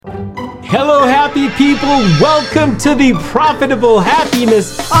Hello, happy people. Welcome to the Profitable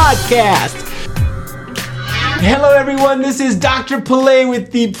Happiness Podcast. Hello, everyone. This is Dr. Pillay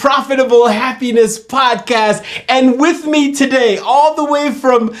with the Profitable Happiness Podcast. And with me today, all the way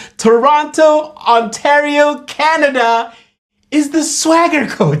from Toronto, Ontario, Canada, is the Swagger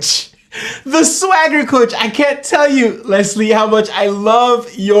Coach. The Swagger Coach. I can't tell you, Leslie, how much I love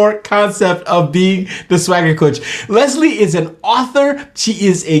your concept of being the Swagger Coach. Leslie is an author. She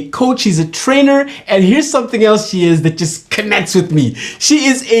is a coach. She's a trainer. And here's something else she is that just connects with me. She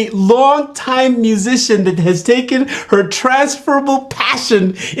is a long-time musician that has taken her transferable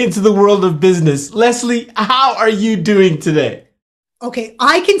passion into the world of business. Leslie, how are you doing today? Okay,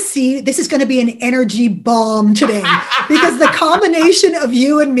 I can see this is going to be an energy bomb today because the combination of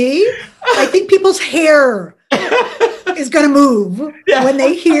you and me, I think people's hair is going to move when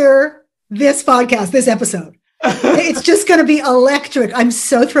they hear this podcast, this episode. It's just going to be electric. I'm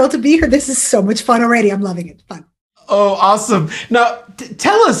so thrilled to be here. This is so much fun already. I'm loving it. Fun. Oh, awesome. Now,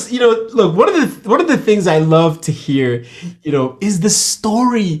 tell us, look, one of the things I love to hear, is the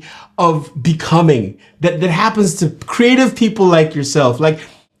story of becoming that happens to creative people like yourself. Like,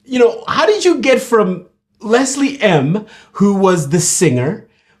 how did you get from Leslie M., who was the singer,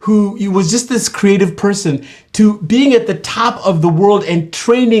 who was just this creative person, to being at the top of the world and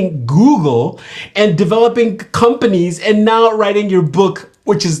training Google and developing companies and now writing your book,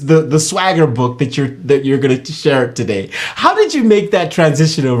 which is the Swagger book that you're going to share today. How did you make that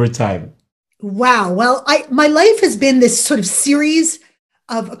transition over time? Wow. Well, my life has been this sort of series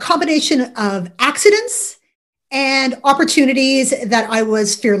of a combination of accidents and opportunities that I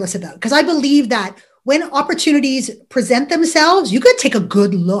was fearless about. Because I believe that when opportunities present themselves, you got to take a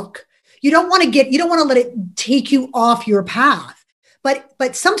good look. You don't want to let it take you off your path.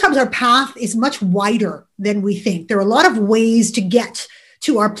 But sometimes our path is much wider than we think. There are a lot of ways to get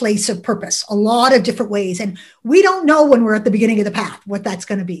to our place of purpose, a lot of different ways. And we don't know when we're at the beginning of the path, what that's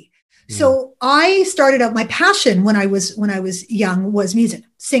going to be. So I started out, my passion when I was young was music,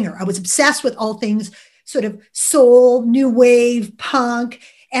 singer. I was obsessed with all things sort of soul, new wave, punk,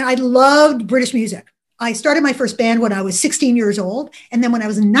 and I loved British music. I started my first band when I was 16 years old. And then when I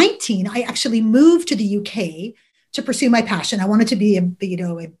was 19, I actually moved to the UK to pursue my passion. I wanted to be a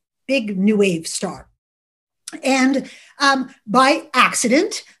big new wave star. And by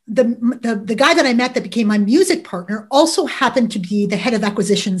accident, the guy that I met that became my music partner also happened to be the head of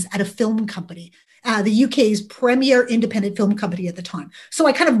acquisitions at a film company, the UK's premier independent film company at the time. So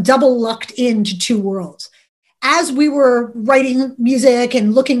I kind of double lucked into two worlds. As we were writing music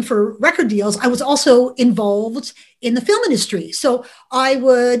and looking for record deals, I was also involved in the film industry. So I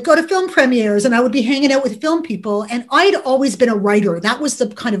would go to film premieres and I would be hanging out with film people. And I'd always been a writer. That was the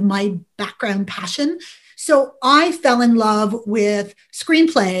kind of my background passion. So I fell in love with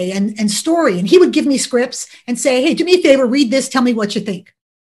screenplay and story. And he would give me scripts and say, hey, do me a favor, read this, tell me what you think.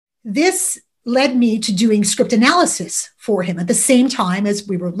 This led me to doing script analysis for him at the same time as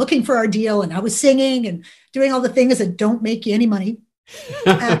we were looking for our deal. And I was singing and doing all the things that don't make you any money.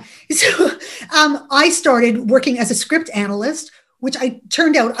 So I started working as a script analyst, which I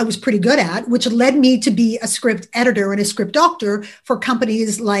turned out I was pretty good at, which led me to be a script editor and a script doctor for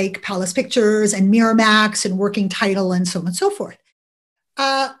companies like Palace Pictures and Miramax and Working Title and so on and so forth.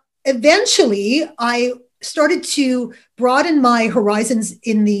 Eventually, I started to broaden my horizons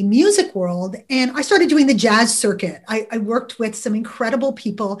in the music world, and I started doing the jazz circuit. I worked with some incredible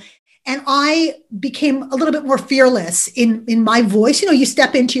people, and I became a little bit more fearless in my voice. You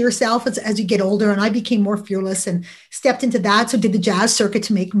step into yourself as you get older, and I became more fearless and stepped into that. So did the jazz circuit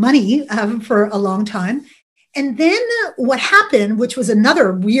to make money for a long time. And then what happened, which was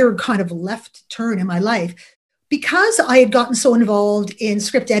another weird kind of left turn in my life, because I had gotten so involved in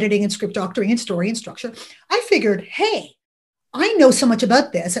script editing and script doctoring and story and structure, I figured, hey, I know so much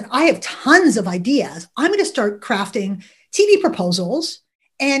about this and I have tons of ideas. I'm going to start crafting TV proposals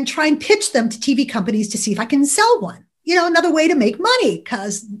and try and pitch them to TV companies to see if I can sell one. Another way to make money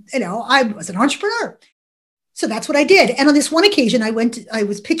because, I was an entrepreneur. So that's what I did. And on this one occasion, I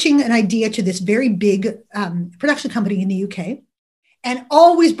was pitching an idea to this very big production company in the UK and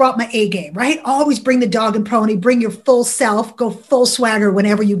always brought my A game, right? Always bring the dog and pony, bring your full self, go full swagger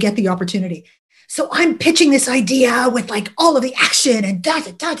whenever you get the opportunity. So I'm pitching this idea with like all of the action and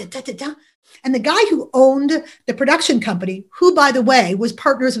da-da-da-da-da-da-da. And the guy who owned the production company, who, by the way, was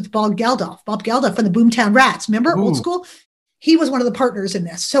partners with Bob Geldof from the Boomtown Rats, remember, Old School? He was one of the partners in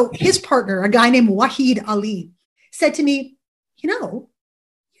this. So his partner, a guy named Wahid Ali, said to me, you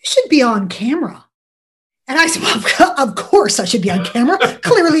should be on camera. And I said, well, of course I should be on camera.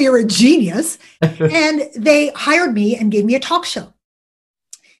 Clearly you're a genius. And they hired me and gave me a talk show.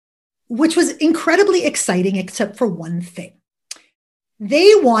 which was incredibly exciting, except for one thing.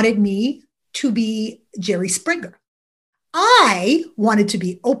 They wanted me to be Jerry Springer. I wanted to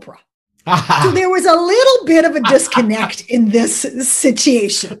be Oprah. So there was a little bit of a disconnect in this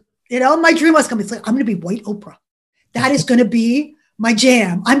situation. My dream was going to be like, I'm going to be white Oprah. That is going to be my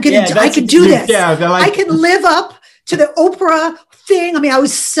jam. I can do this. Yeah, I can live up to the Oprah thing. I mean, I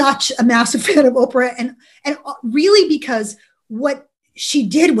was such a massive fan of Oprah, and really because what she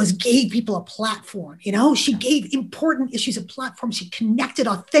did was gave people a platform. She gave important issues a platform. She connected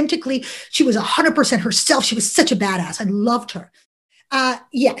authentically. She was 100% herself. She was such a badass. I loved her.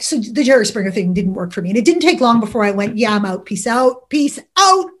 So the Jerry Springer thing didn't work for me. And it didn't take long before I went, I'm out. Peace out. Peace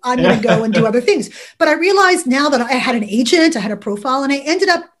out. I'm going to go and do other things. But I realized now that I had an agent, I had a profile, and I ended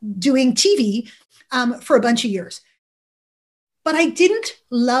up doing TV for a bunch of years. But I didn't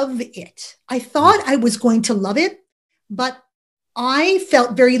love it. I thought I was going to love it, but I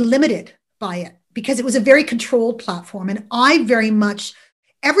felt very limited by it because it was a very controlled platform. And I very much,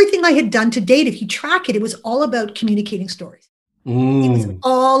 everything I had done to date, if you track it, it was all about communicating stories. It was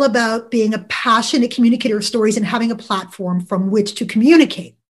all about being a passionate communicator of stories and having a platform from which to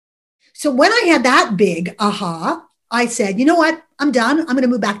communicate. So when I had that big aha, I said, you know what? I'm done. I'm going to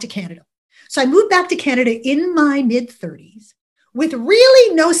move back to Canada. So I moved back to Canada in my mid-30s with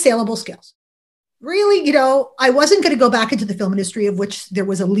really no saleable skills. Really, I wasn't going to go back into the film industry, of which there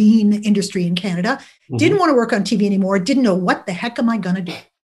was a lean industry in Canada. Didn't want to work on TV anymore. Didn't know what the heck am I going to do.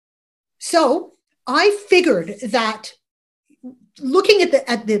 So I figured that looking at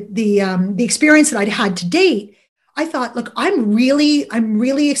the experience that I'd had to date, I thought, look, I'm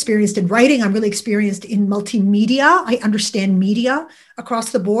really experienced in writing. I'm really experienced in multimedia. I understand media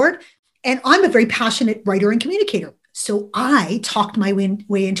across the board. And I'm a very passionate writer and communicator. So I talked my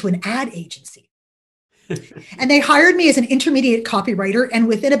way into an ad agency. And they hired me as an intermediate copywriter. And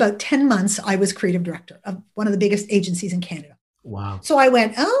within about 10 months, I was creative director of one of the biggest agencies in Canada. Wow. So I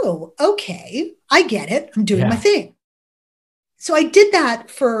went, oh, okay, I get it. I'm doing my thing. So I did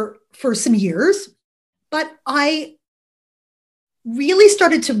that for some years, but I really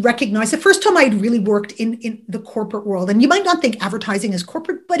started to recognize the first time I'd really worked in the corporate world. And you might not think advertising is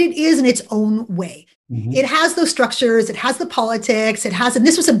corporate, but it is in its own way. It has those structures, it has the politics, and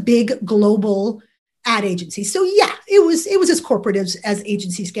this was a big global ad agency. So yeah, it was as corporate as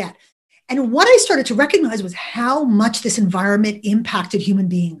agencies get. And what I started to recognize was how much this environment impacted human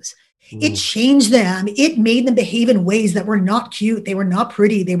beings. It changed them. It made them behave in ways that were not cute. They were not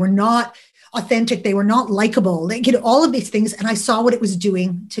pretty. They were not authentic. They were not likable. All of these things. And I saw what it was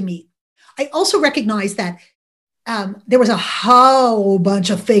doing to me. I also recognized that there was a whole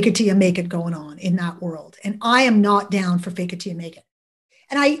bunch of fake it till you make it going on in that world. And I am not down for fake it till you make it.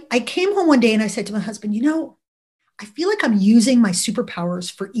 And I came home one day and I said to my husband, I feel like I'm using my superpowers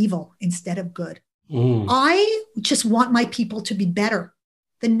for evil instead of good. I just want my people to be better.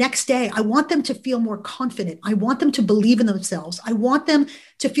 The next day, I want them to feel more confident. I want them to believe in themselves. I want them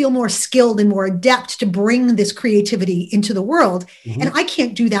to feel more skilled and more adept to bring this creativity into the world. And I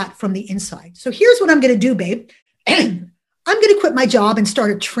can't do that from the inside. So here's what I'm going to do, babe. I'm going to quit my job and start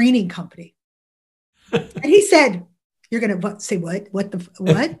a training company. And he said, you're going to say what? What?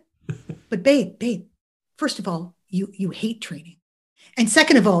 But babe, first of all, you hate training. And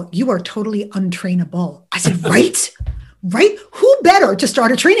second of all, you are totally untrainable. I said, right? Who better to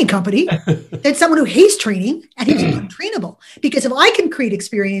start a training company than someone who hates training and who's untrainable? Because if I can create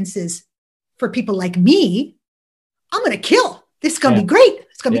experiences for people like me, I'm going to kill. This is going to be great.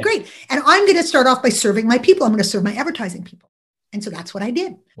 It's going to be great. And I'm going to start off by serving my people. I'm going to serve my advertising people. And so that's what I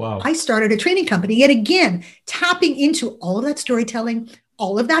did. Wow. I started a training company, yet again, tapping into all of that storytelling,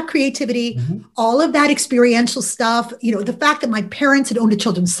 all of that creativity, all of that experiential stuff. The fact that my parents had owned a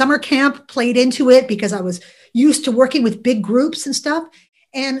children's summer camp played into it because I was used to working with big groups and stuff.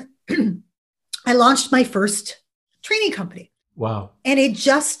 And I launched my first training company. Wow. And it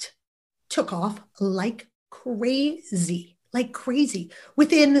just took off like crazy.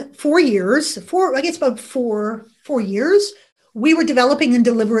 Within 4 years, about four years, we were developing and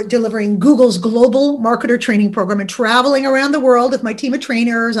delivering Google's global marketer training program and traveling around the world with my team of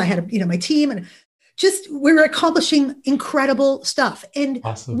trainers. I had, my team, and we were accomplishing incredible stuff. And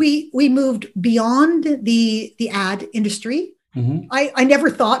awesome. we moved beyond the ad industry. I never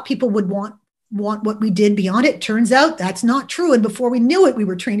thought people would want what we did beyond it. Turns out that's not true. And before we knew it, we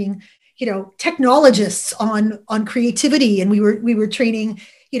were training, technologists on creativity, and we were training,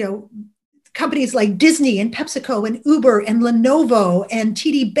 companies like Disney and PepsiCo and Uber and Lenovo and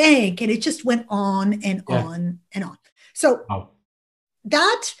TD Bank, and it just went on and on and on. So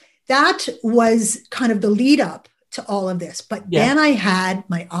that was kind of the lead up to all of this. But Yeah. then I had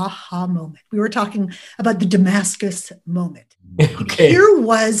my aha moment. We were talking about the Damascus moment. Okay. Here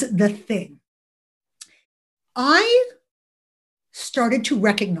was the thing. I started to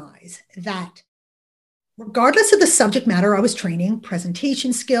recognize that regardless of the subject matter I was training,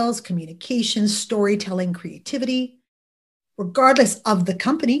 presentation skills, communication, storytelling, creativity, regardless of the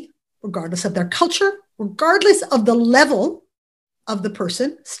company, regardless of their culture, regardless of the level of the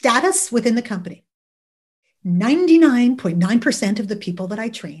person, status within the company, 99.9% of the people that I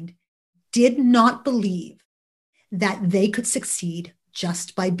trained did not believe that they could succeed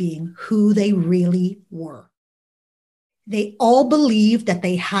just by being who they really were. They all believed that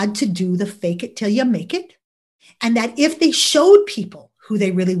they had to do the fake it till you make it, and that if they showed people who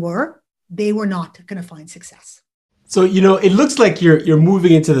they really were, they were not going to find success. So, it looks like you're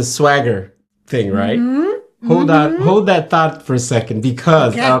moving into the swagger thing, right? Mm-hmm. Hold that thought for a second,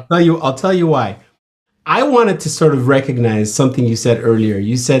 because Okay. I'll tell you why. I wanted to sort of recognize something you said earlier.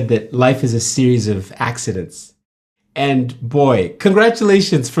 You said that life is a series of accidents. And boy,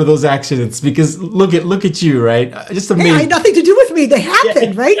 congratulations for those accidents, because look at you, right? Just Hey, amazing. it had nothing to do with me. They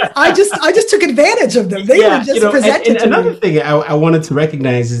happened, right? I just took advantage of them. They were just presented and to another me. thing I wanted to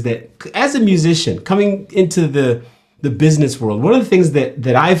recognize is that as a musician coming into the business world, one of the things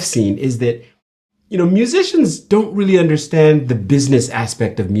that I've seen is that musicians don't really understand the business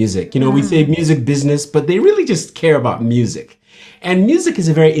aspect of music. We say music business, but they really just care about music. And music is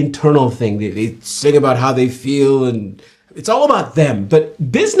a very internal thing. They sing about how they feel, and it's all about them.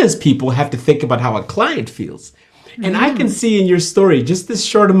 But business people have to think about how a client feels. And I can see in your story, just this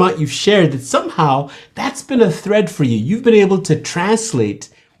short amount you've shared, that somehow that's been a thread for you. You've been able to translate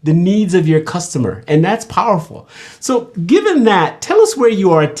the needs of your customer, and that's powerful. So given that, tell us where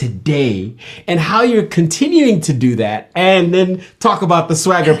you are today and how you're continuing to do that, and then talk about the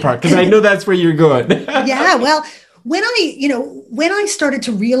swagger part, because I know that's where you're going. Yeah, well, when I started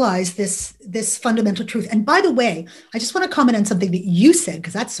to realize this fundamental truth, and by the way, I just want to comment on something that you said,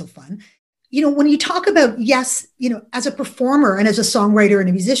 because that's so fun. When you talk about, yes, as a performer and as a songwriter and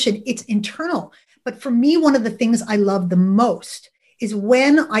a musician, it's internal. But for me, one of the things I love the most is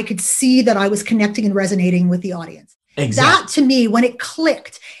when I could see that I was connecting and resonating with the audience. Exactly. That to me, when it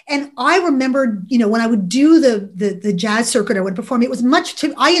clicked, and I remembered, when I would do the jazz circuit, I would perform, it was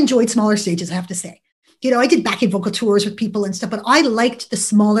I enjoyed smaller stages, I have to say. I did backing vocal tours with people and stuff, but I liked the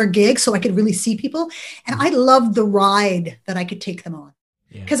smaller gigs so I could really see people. And I loved the ride that I could take them on.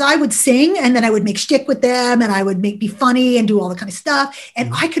 Because I would sing and then I would make shtick with them and I would be funny and do all the kind of stuff.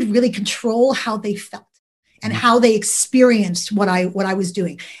 And I could really control how they felt and how they experienced what I was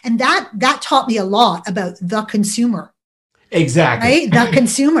doing. And that taught me a lot about the consumer. Exactly. Right? The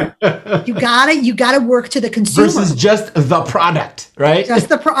consumer. You gotta work to the consumer. Versus just the product, right?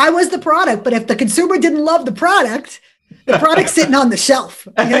 I was the product, but if the consumer didn't love the product's sitting on the shelf.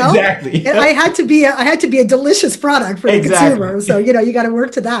 Exactly. And I had to be a delicious product for the consumer. So you got to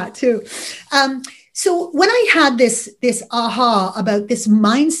work to that too. So when I had this aha about this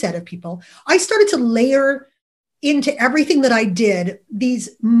mindset of people, I started to layer into everything that I did these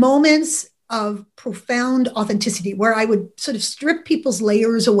moments of profound authenticity, where I would sort of strip people's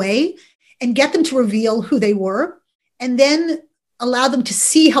layers away and get them to reveal who they were, and then allow them to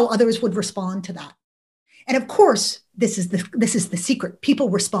see how others would respond to that. And of course, this is the secret. People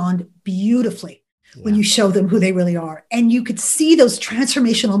respond beautifully when you show them who they really are. And you could see those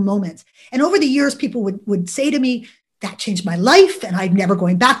transformational moments. And over the years, people would say to me, that changed my life, and I'm never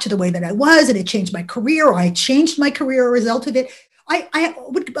going back to the way that I was, and it changed my career, or I changed my career as a result of it. I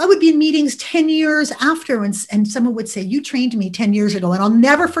would be in meetings 10 years after, and someone would say, you trained me 10 years ago, and I'll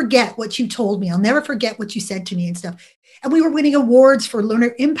never forget what you told me. I'll never forget what you said to me and stuff. And we were winning awards for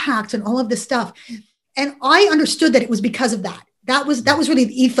learner impact and all of this stuff. And I understood that it was because of that. That was really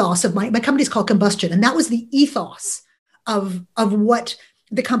the ethos of my company's called Combustion. And that was the ethos of what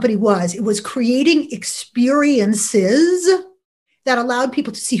the company was. It was creating experiences that allowed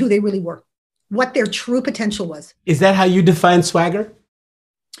people to see who they really were, what their true potential was. Is that how you define swagger?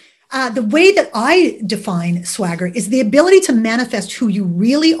 The way that I define swagger is the ability to manifest who you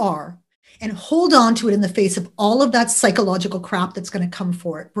really are and hold on to it in the face of all of that psychological crap that's going to come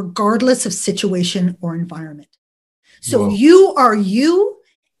for it, regardless of situation or environment. So you are you,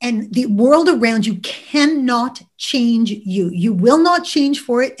 and the world around you cannot change you. You will not change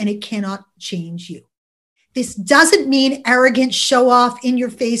for it, and it cannot change you. This doesn't mean arrogant, show off, in your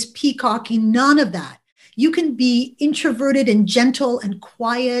face, peacocking, none of that. You can be introverted and gentle and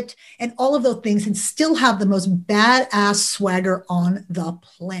quiet and all of those things and still have the most badass swagger on the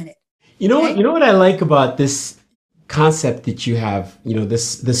planet. You know what I like about this concept that you have,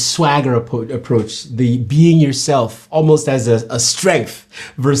 this swagger approach, the being yourself almost as a strength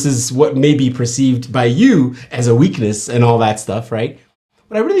versus what may be perceived by you as a weakness and all that stuff, right?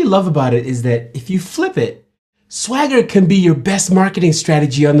 What I really love about it is that if you flip it, swagger can be your best marketing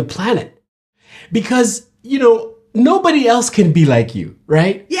strategy on the planet because, nobody else can be like you,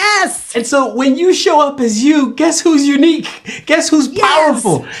 right? Yes. And so when you show up as you, guess who's unique? Guess who's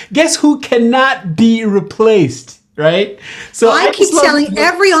powerful? Guess who cannot be replaced? Right? So I keep telling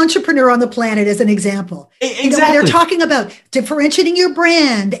every entrepreneur on the planet as an example. Exactly. They're talking about differentiating your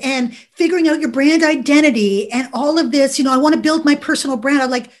brand and figuring out your brand identity and all of this. I want to build my personal brand.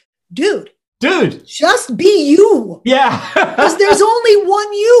 I'm like, dude, just be you. Yeah. Because there's only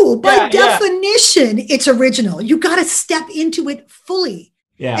one you. By definition, it's original. You got to step into it fully.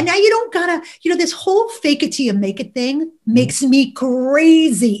 Yeah. And now you don't gotta, this whole fake it till you make it thing makes me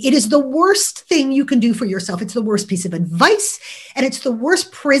crazy. It is the worst thing you can do for yourself. It's the worst piece of advice, and it's the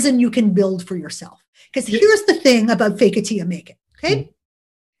worst prison you can build for yourself. Because here's the thing about fake it till you make it. Okay.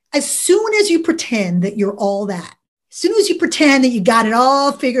 As soon as you pretend that you're all that, as soon as you pretend that you got it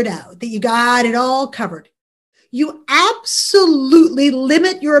all figured out, that you got it all covered, you absolutely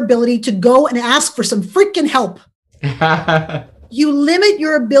limit your ability to go and ask for some freaking help. You limit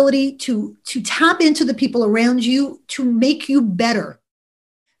your ability to tap into the people around you to make you better,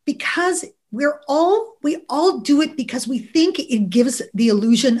 because we all do it because we think it gives the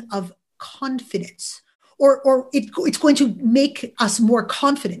illusion of confidence, or it's going to make us more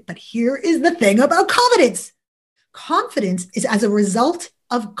confident. But here is the thing about confidence. Confidence is as a result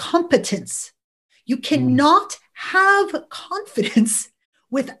of competence. You cannot have confidence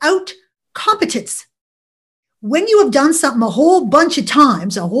without competence. When you have done something a whole bunch of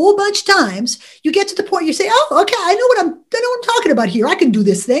times, you get to the point you say, "Oh, okay, I know what I'm talking about here. I can do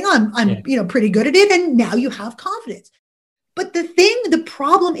this thing. I'm pretty good at it." And now you have confidence. But the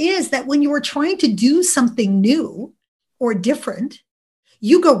problem is that when you are trying to do something new or different,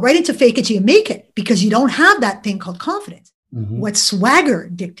 you go right into fake it till you make it because you don't have that thing called confidence. Mm-hmm. What swagger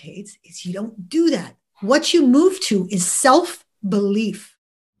dictates is you don't do that. What you move to is self-belief.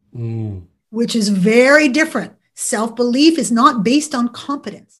 Which is very different. Self-belief is not based on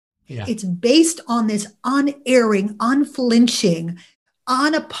competence. Yeah. It's based on this unerring, unflinching,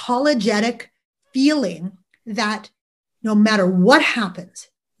 unapologetic feeling that no matter what happens,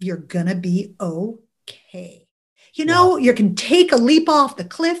 you're going to be okay. You can take a leap off the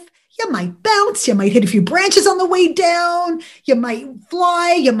cliff. You might bounce. You might hit a few branches on the way down. You might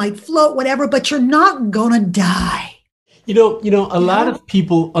fly. You might float, whatever, but you're not going to die. A lot of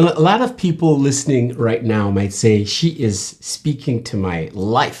people listening right now might say, she is speaking to my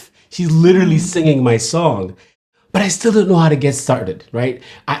life. She's literally singing my song, but I still don't know how to get started, right?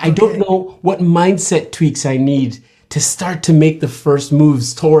 I don't know what mindset tweaks I need to start to make the first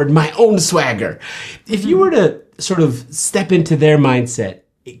moves toward my own swagger. If you were to sort of step into their mindset,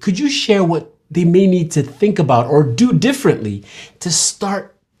 could you share what they may need to think about or do differently to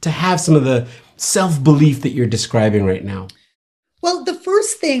start to have some of the self-belief that you're describing right now? Well, the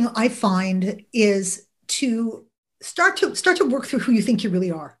first thing I find is to start to work through who you think you really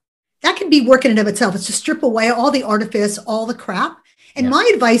are. That can be work in and of itself. It's to strip away all the artifice, all the crap. And my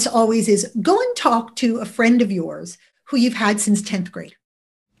advice always is go and talk to a friend of yours who you've had since 10th grade.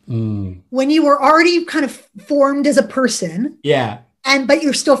 When you were already kind of formed as a person. Yeah. But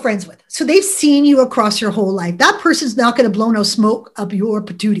you're still friends with. So they've seen you across your whole life. That person's not going to blow no smoke up your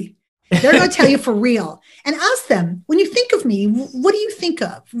patootie. They're going to tell you for real. And ask them, when you think of me, what do you think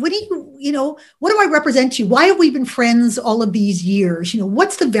of? What do I represent to you? Why have we been friends all of these years?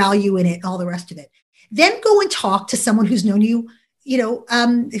 What's the value in it and all the rest of it? Then go and talk to someone who's known you,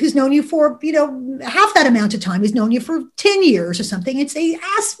 who's known you for, half that amount of time, who's known you for 10 years or something, and say,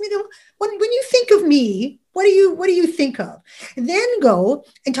 ask, when you think of me, what do you think of? And then go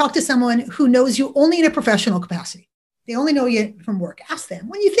and talk to someone who knows you only in a professional capacity. They only know you from work. Ask them,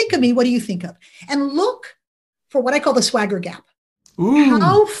 when you think of me, what do you think of? And look for what I call the swagger gap. Ooh.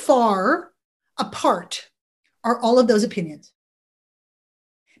 How far apart are all of those opinions?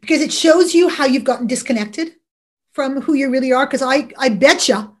 Because it shows you how you've gotten disconnected from who you really are. Because I bet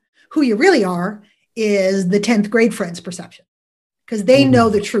you who you really are is the 10th grade friend's perception. Because they know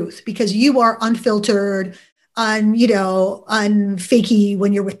the truth. Because you are unfiltered, unfakey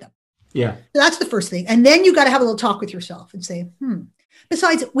when you're with them. Yeah. So that's the first thing. And then you got to have a little talk with yourself and say,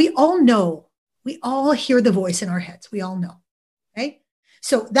 Besides, we all know, we all hear the voice in our heads. We all know. Right?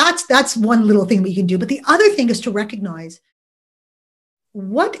 So that's one little thing we can do. But the other thing is to recognize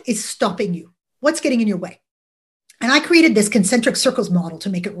what is stopping you. What's getting in your way? And I created this concentric circles model to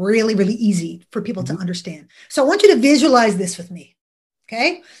make it really, really easy for people to understand. So I want you to visualize this with me.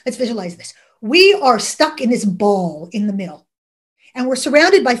 Okay, let's visualize this. We are stuck in this ball in the middle, and we're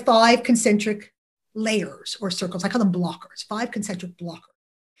surrounded by 5 concentric layers or circles. I call them blockers, 5 concentric blockers.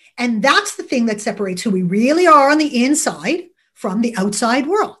 And that's the thing that separates who we really are on the inside from the outside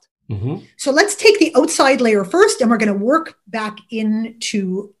world. Mm-hmm. So let's take the outside layer first, and we're going to work back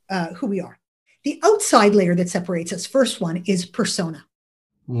into who we are. The outside layer that separates us, first one, is persona.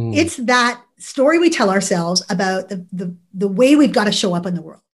 It's that story we tell ourselves about the way we've got to show up in the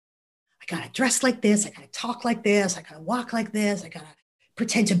world. I got to dress like this. I got to talk like this. I got to walk like this. I got to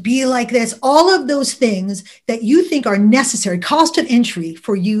pretend to be like this. All of those things that you think are necessary, cost of entry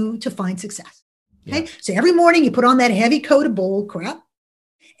for you to find success. Okay. Yeah. So every morning you put on that heavy coat of bull crap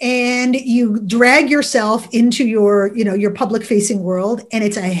and you drag yourself into your public facing world. And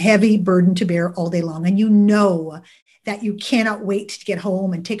it's a heavy burden to bear all day long. And you know that you cannot wait to get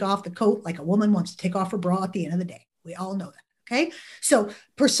home and take off the coat like a woman wants to take off her bra at the end of the day. We all know that. Okay. So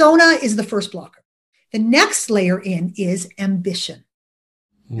persona is the first blocker. The next layer in is ambition.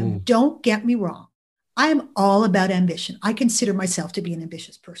 Now, don't get me wrong. I am all about ambition. I consider myself to be an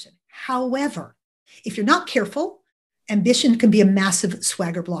ambitious person. However, if you're not careful, ambition can be a massive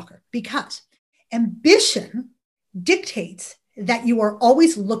swagger blocker because ambition dictates that you are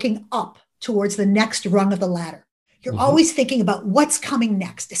always looking up towards the next rung of the ladder. You're always thinking about what's coming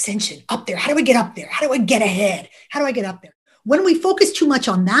next, ascension, up there. How do I get up there? How do I get ahead? How do I get up there? When we focus too much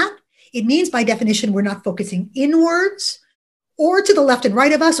on that, it means by definition, we're not focusing inwards or to the left and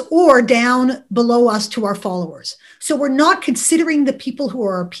right of us or down below us to our followers. So we're not considering the people who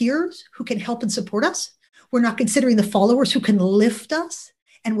are our peers who can help and support us. We're not considering the followers who can lift us.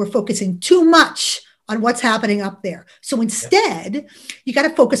 And we're focusing too much on what's happening up there. So instead, you got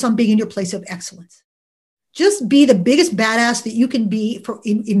to focus on being in your place of excellence. Just be the biggest badass that you can be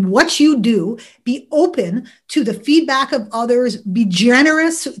in what you do. Be open to the feedback of others. Be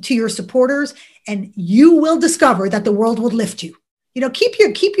generous to your supporters, and you will discover that the world will lift you.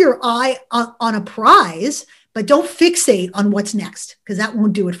 Keep your eye on a prize, but don't fixate on what's next because that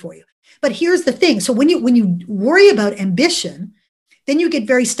won't do it for you. But here's the thing. So when you worry about ambition, then you get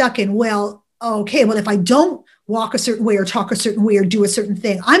very stuck in, if I don't walk a certain way or talk a certain way or do a certain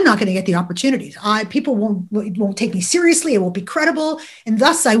thing, I'm not going to get the opportunities. People won't take me seriously. It won't be credible. And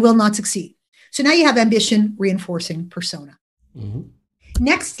thus I will not succeed. So now you have ambition reinforcing persona. Mm-hmm.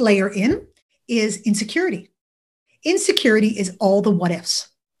 Next layer in is insecurity. Insecurity is all the what ifs.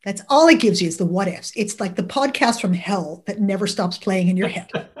 That's all it gives you is the what ifs. It's like the podcast from hell that never stops playing in your head.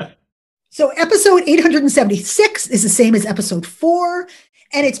 So episode 876 is the same as episode 4.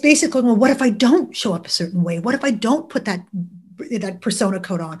 And it's basically, what if I don't show up a certain way? What if I don't put that persona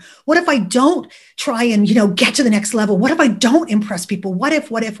coat on? What if I don't try and, get to the next level? What if I don't impress people? What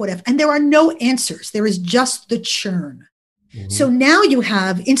if? And there are no answers. There is just the churn. Mm-hmm. So now you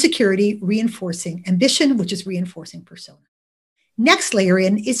have insecurity reinforcing ambition, which is reinforcing persona. Next layer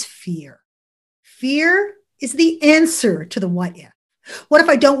in is fear. Fear is the answer to the what if. What if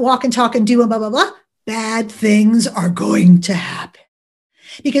I don't walk and talk and do and blah, blah, blah? Bad things are going to happen.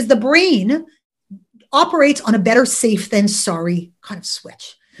 Because the brain operates on a better safe than sorry kind of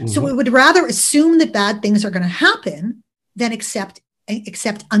switch. Mm-hmm. So it would rather assume that bad things are going to happen than accept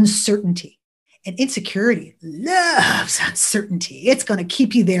uncertainty. And insecurity loves uncertainty. It's going to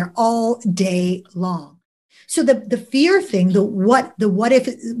keep you there all day long. So the fear thing, the what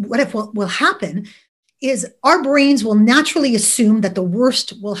if will happen is our brains will naturally assume that the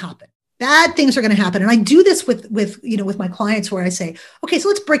worst will happen. Bad things are going to happen. And I do this with my clients where I say, okay, so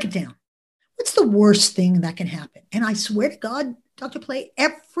let's break it down. What's the worst thing that can happen? And I swear to God, Dr. Play,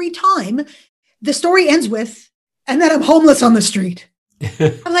 every time the story ends with, and then I'm homeless on the street.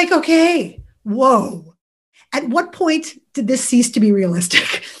 I'm like, okay, whoa. At what point did this cease to be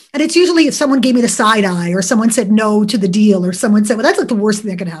realistic? And it's usually if someone gave me the side eye or someone said no to the deal or someone said, well, that's like the worst thing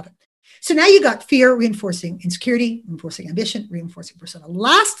that could happen. So now you got fear reinforcing insecurity, reinforcing ambition, reinforcing persona.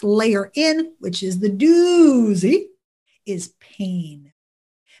 Last layer in, which is the doozy, is pain.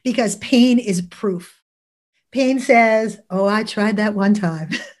 Because pain is proof. Pain says, I tried that one time.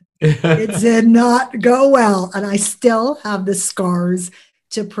 It did not go well. And I still have the scars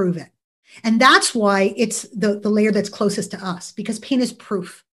to prove it. And that's why it's the layer that's closest to us, because pain is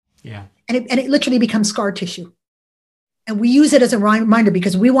proof. Yeah. And it literally becomes scar tissue. And we use it as a reminder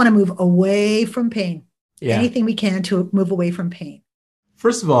because we want to move away from pain. Yeah. Anything we can to move away from pain.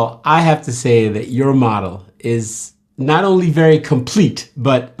 First of all, I have to say that your model is not only very complete,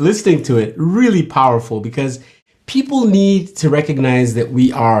 but listening to it, really powerful because people need to recognize that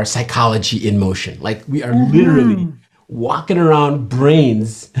we are psychology in motion. Like we are literally walking around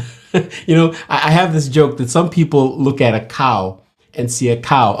brains. I have this joke that some people look at a cow and see a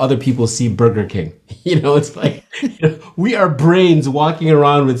cow. Other people see Burger King. It's like we are brains walking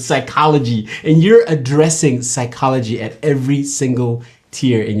around with psychology, and you're addressing psychology at every single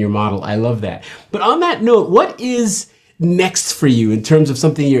tier in your model. I love that. But on that note, what is next for you in terms of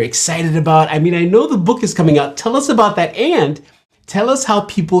something you're excited about? I mean, I know the book is coming out. Tell us about that, and tell us how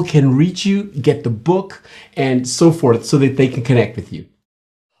people can reach you, get the book, and so forth, so that they can connect with you.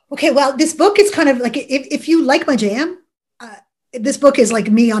 Okay, well, this book is kind of like, if you like my jam, this book is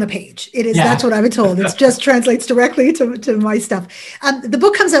like me on a page. It is. Yeah. That's what I've been told. It just translates directly to my stuff. The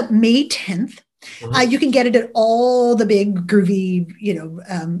book comes out May 10th. You can get it at all the big groovy,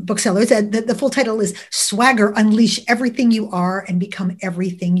 booksellers. The full title is Swagger: Unleash Everything You Are and Become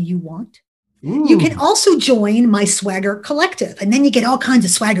Everything You Want. Ooh. You can also join my Swagger Collective, and then you get all kinds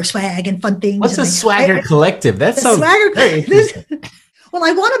of swag and fun things. What's a Swagger Collective? That sounds very interesting. Well,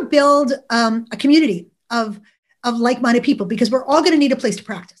 I want to build a community of like-minded people, because we're all going to need a place to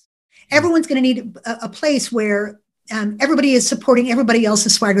practice. Everyone's going to need a place where everybody is supporting everybody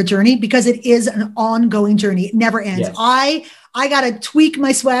else's swagger journey, because it is an ongoing journey. It never ends. Yes. I got to tweak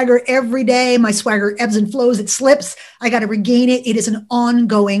my swagger every day. My swagger ebbs and flows. It slips. I got to regain it. It is an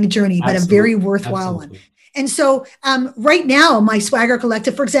ongoing journey, but a very worthwhile one. And so right now, my Swagger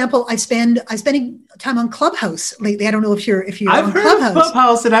Collective, for example, I'm spending time on Clubhouse lately. I don't know if you're I've on heard Clubhouse. Of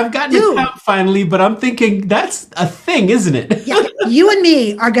Clubhouse, and I've gotten it out finally, but I'm thinking that's a thing, isn't it? Yeah, you and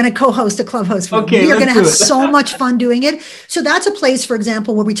me are going to co-host a Clubhouse. Okay, we are going to have so much fun doing it. So that's a place, for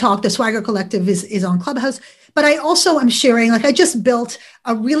example, where we talk. The Swagger Collective is on Clubhouse. But I also am sharing, I just built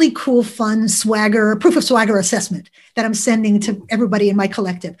a really cool, fun proof of swagger assessment that I'm sending to everybody in my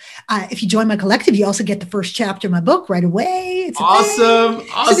collective. If you join my collective, you also get the first chapter of my book right away. It's awesome.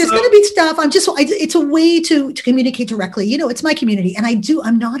 So there's going to be stuff. It's a way to communicate directly. It's my community. And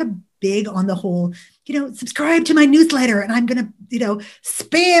I'm not a big on the whole, subscribe to my newsletter and I'm going to,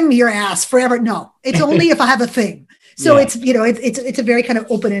 spam your ass forever. No, it's only if I have a thing. So it's a very kind of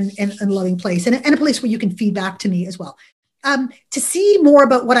open and loving place, and a place where you can feed back to me as well. To see more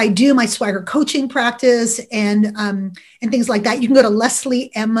about what I do, my swagger coaching practice and things like that, you can go to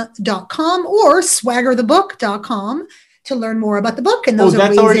lesliem.com or swaggerthebook.com to learn more about the book. And those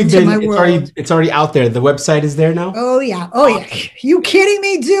are ways into my world. It's already out there. The website is there now? Oh, yeah. You kidding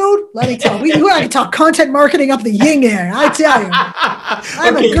me, dude? Let me tell you. We got to talk content marketing up the yin yang. I tell you.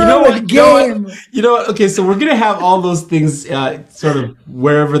 I'm a girl with game. You know what? Okay, so we're going to have all those things sort of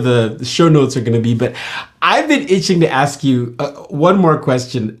wherever the show notes are going to be. But I've been itching to ask you one more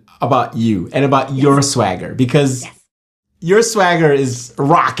question about you and about your swagger, because your swagger is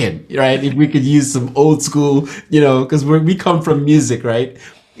rocking, right? If we could use some old school, because we come from music, right?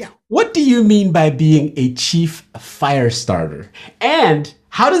 Yeah. What do you mean by being a chief fire starter? And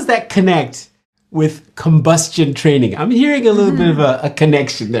how does that connect with combustion training? I'm hearing a little bit of a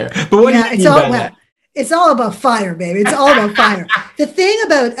connection there. But what do you mean by that? It's all about fire, baby. It's all about fire. The thing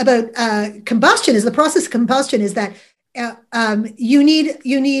about combustion is, the process of combustion is that you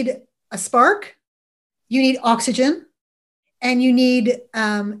need a spark, you need oxygen, and you need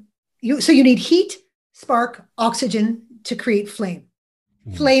you need heat, spark, oxygen to create flame.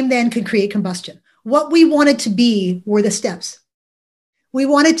 Flame then can create combustion. What we wanted to be were the steps. We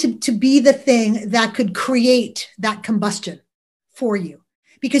wanted to be the thing that could create that combustion for you,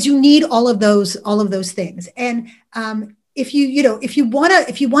 because you need all of those things. And if you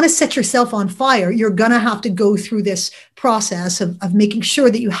want to set yourself on fire, you're going to have to go through this process of making sure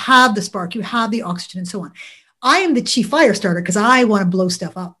that you have the spark, you have the oxygen, and so on. I am the chief fire starter because I want to blow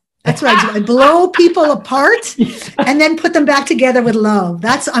stuff up. That's what I do. I blow people apart and then put them back together with love.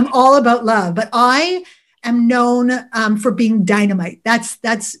 I'm all about love, but I am known for being dynamite.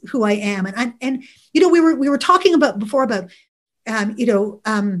 That's who I am. And we were talking before about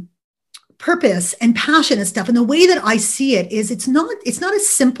purpose and passion and stuff. And the way that I see it is, it's not as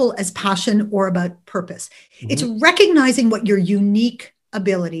simple as passion or about purpose. Mm-hmm. It's recognizing what your unique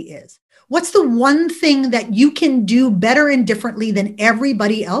ability is. What's the one thing that you can do better and differently than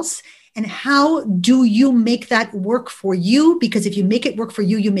everybody else? And how do you make that work for you? Because if you make it work for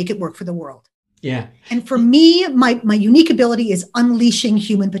you, you make it work for the world. Yeah. And for me, my unique ability is unleashing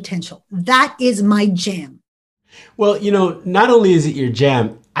human potential. That is my jam. Well, not only is it your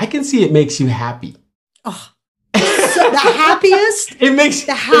jam, I can see it makes you happy. Oh, so the happiest.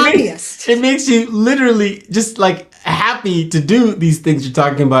 It makes you literally just like happy to do these things you're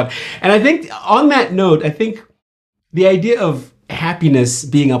talking about. And I think on that note, the idea of happiness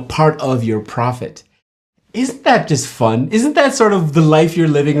being a part of your profit, Isn't that just fun? Isn't that sort of the life you're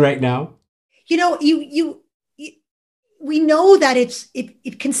living right now? You know, we know that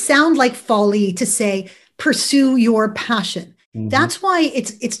it can sound like folly to say, pursue your passion. Mm-hmm. That's why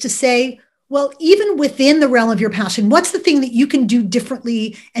it's to say, well, even within the realm of your passion, what's the thing that you can do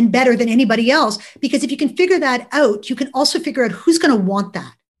differently and better than anybody else? Because if you can figure that out, you can also figure out who's going to want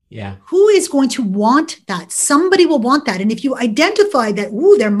that. Yeah. Who is going to want that? Somebody will want that. And if you identify that,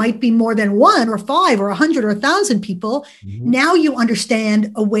 there might be more than 1 or 5 or 100 or 1,000 people, now you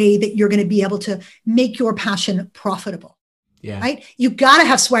understand a way that you're going to be able to make your passion profitable. Yeah. Right? You got to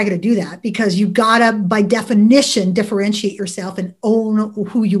have swagger to do that, because you got to, by definition, differentiate yourself and own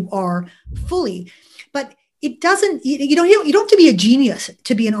who you are fully. But it doesn't, you don't have to be a genius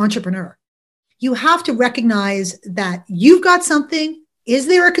to be an entrepreneur. You have to recognize that you've got something. Is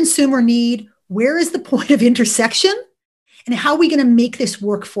there a consumer need? Where is the point of intersection? And how are we going to make this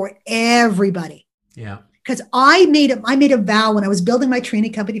work for everybody? Yeah. Because I made a vow when I was building my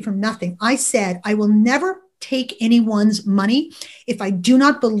training company from nothing. I said, I will never take anyone's money if I do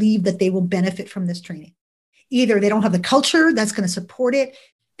not believe that they will benefit from this training. Either they don't have the culture that's going to support it.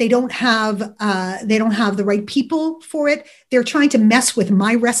 They don't have the right people for it. They're trying to mess with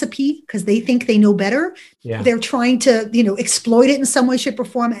my recipe because they think they know better. Yeah. They're trying to, exploit it in some way, shape, or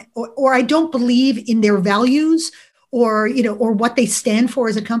form, or I don't believe in their values or what they stand for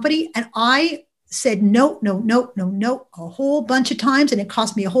as a company. And I said, no, a whole bunch of times. And it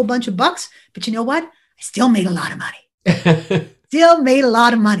cost me a whole bunch of bucks. But you know what? I still made a lot of money. Still made a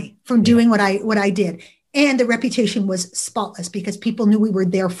lot of money from doing what I did. And the reputation was spotless because people knew we were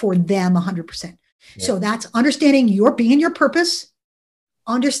there for them 100%. Yeah. So that's understanding your being your purpose,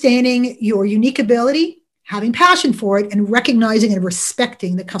 understanding your unique ability, having passion for it, and recognizing and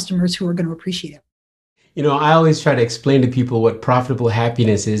respecting the customers who are going to appreciate it. I always try to explain to people what profitable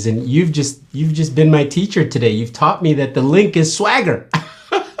happiness is. And you've just been my teacher today. You've taught me that the link is swagger.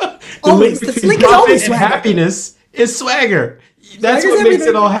 The link is always swagger. Happiness is swagger. That's what makes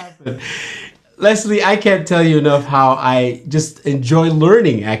it all happen. Leslie, I can't tell you enough how I just enjoy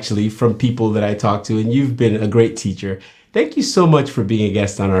learning actually from people that I talk to, and you've been a great teacher. Thank you so much for being a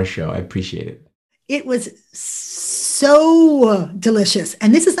guest on our show. I appreciate it. It was so delicious.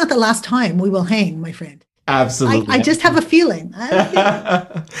 And this is not the last time we will hang, my friend. Absolutely. I just have a feeling.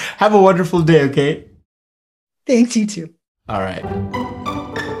 Have a wonderful day, okay? Thanks, you too. All right.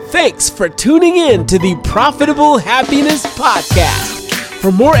 Thanks for tuning in to the Profitable Happiness Podcast.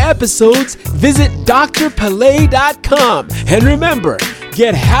 For more episodes, visit drpele.com. And remember,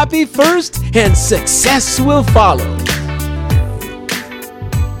 get happy first and success will follow.